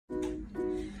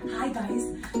guys,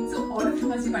 so all of you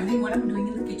must be wondering what I'm doing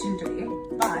in the kitchen today,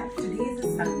 but today is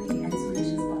a Sunday and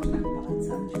Suresh has got my bath,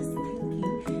 so I'm just thinking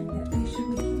that I should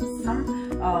make him some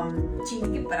cheeni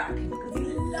ke parathe because he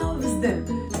loves them.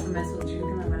 So मैं सोच रही हूँ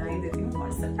कि मैं बना ही देती हूँ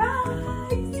और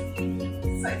surprise!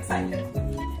 So excited!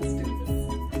 Let's do this.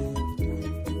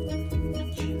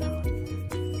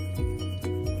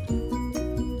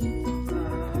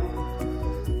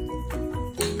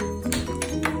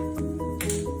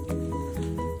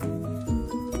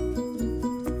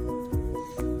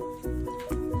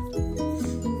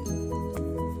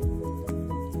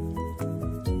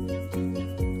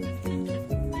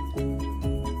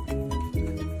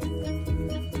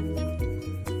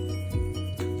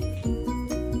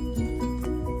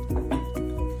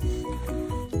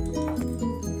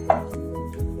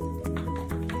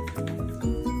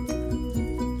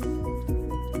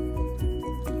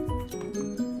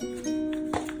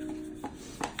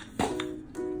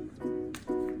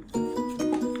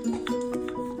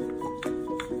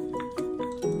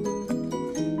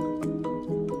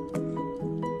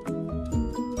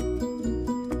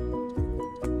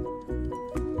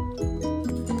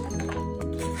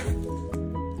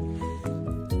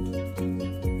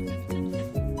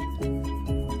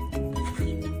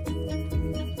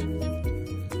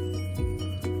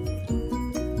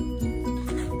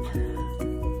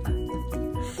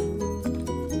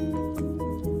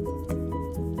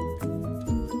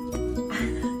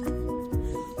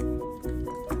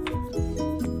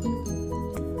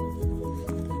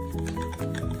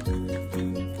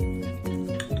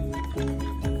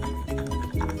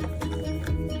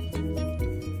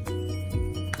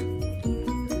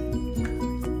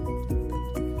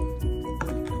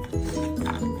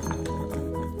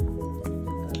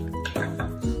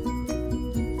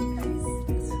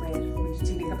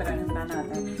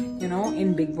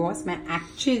 In Big Boss, मैं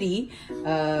actually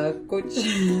कुछ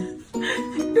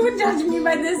don't judge me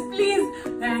by this, please.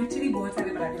 मैं actually बहुत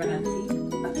सारे पराठे बनाती थी.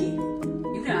 Okay,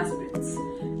 you can ask Prince.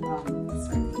 So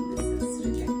I think this is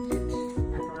rejected.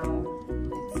 And now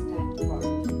it's time for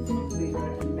bigger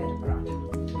and better paratha.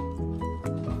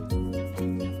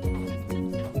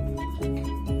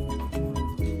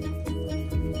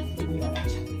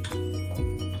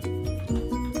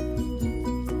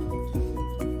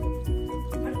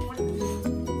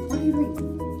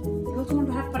 You also want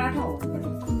to have paratha or what?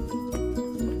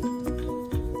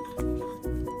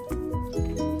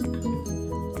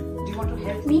 Do you want to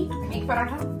help me make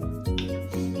paratha?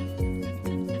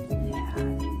 Yeah, I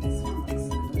think this one looks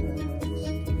good.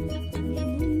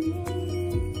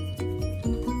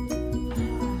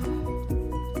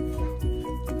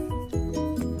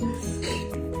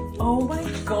 Oh my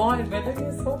god, Melody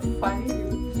is so funny.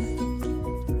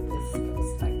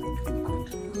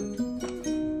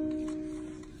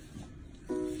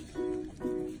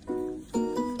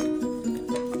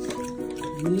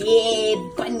 ये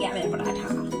बन गया मेरा paratha.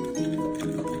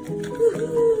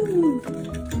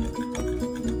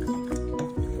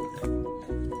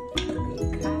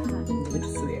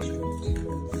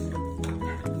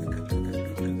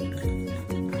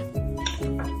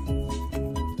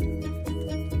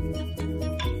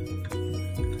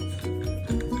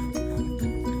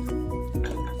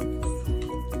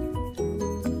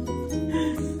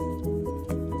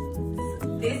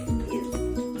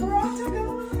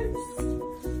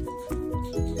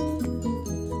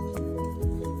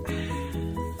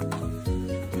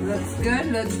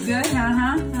 Looks good,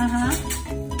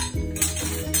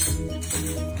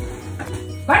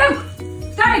 Badam,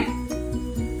 start it!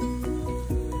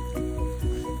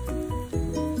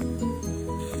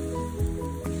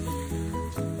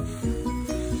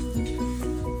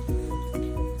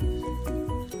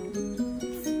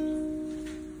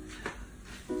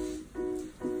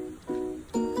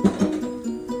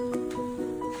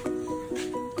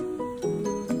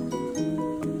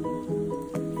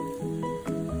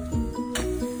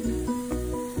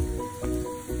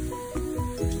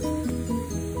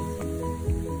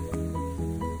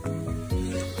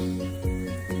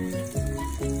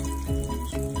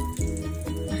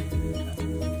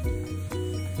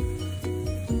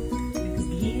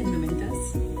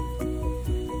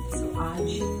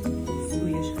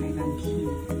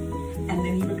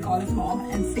 Call his mom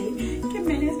and say, "Ki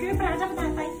maine iske liye paratha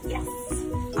banaya tha." Yes,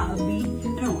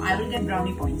 I will get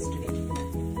brownie points today,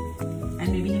 and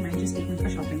maybe he might just take me for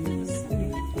shopping.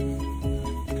 Okay.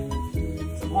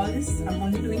 So all this I'm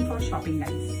only doing for shopping,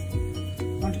 guys.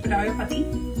 Want to put out your pati?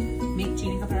 Make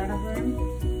cheeni ka paratha for him,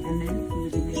 and then he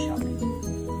will do the shopping.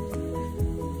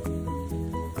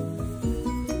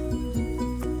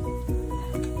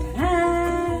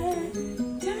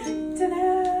 Ta-da! Ta-da!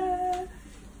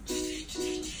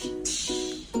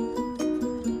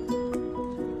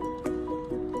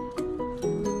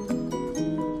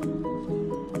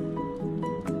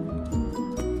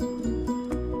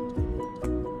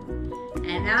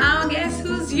 now guess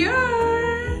who's here?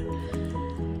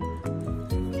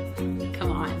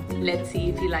 Come on, let's see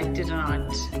if you liked it or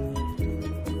not.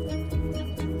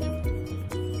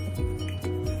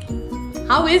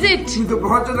 How is it? तो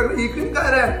बहुत अच्छा लग रहा है, ये क्यों खा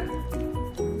रहा है?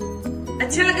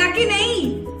 अच्छा लगा कि नहीं?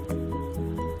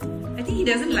 I think he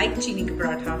doesn't like Cheeni ka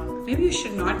paratha. Maybe you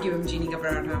should not give him Cheeni ka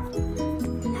paratha.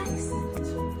 Nice.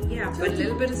 Yeah, but a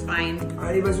little bit is fine.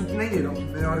 अरे बस उतना ही दे रहा हूँ,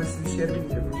 मैं और इससे शेयर भी नहीं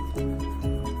कर रहा हूँ.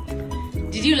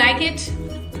 Did you like it?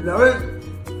 Love it.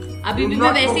 अभी भी You've मैं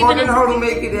not वैसे ही forgotten बना. how to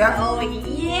make it, yeah? Oh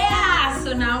yeah.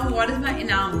 So now what is my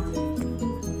inam?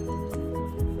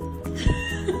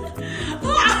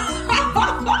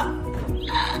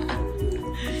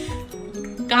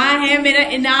 कहाँ है मेरा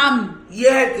इनाम? ये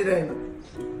है तेरा इनाम.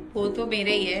 वो तो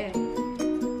मेरा ही है,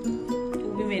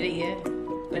 तू भी मेरा ही है,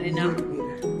 पर इनाम.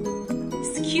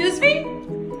 Excuse me?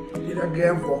 तेरा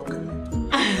गया walk.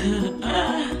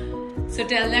 So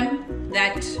tell them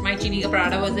that my Cheeni ka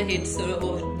paratha was a hit, so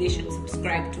they should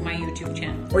subscribe to my YouTube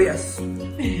channel. Oh yes.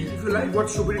 If you like what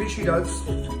stupidity she does,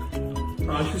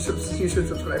 you should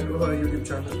subscribe to her YouTube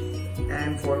channel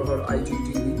and follow her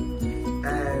IGTV.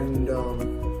 And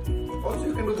also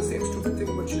you can do the same stupid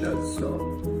thing what she does. So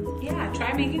Yeah,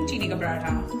 try making Cheeni ka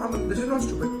paratha. this is not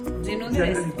stupid. They know the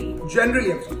recipe. Generally,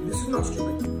 yes. This is not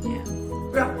stupid. Yeah.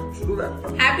 Yeah, should do that.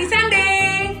 Happy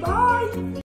Sunday! Bye.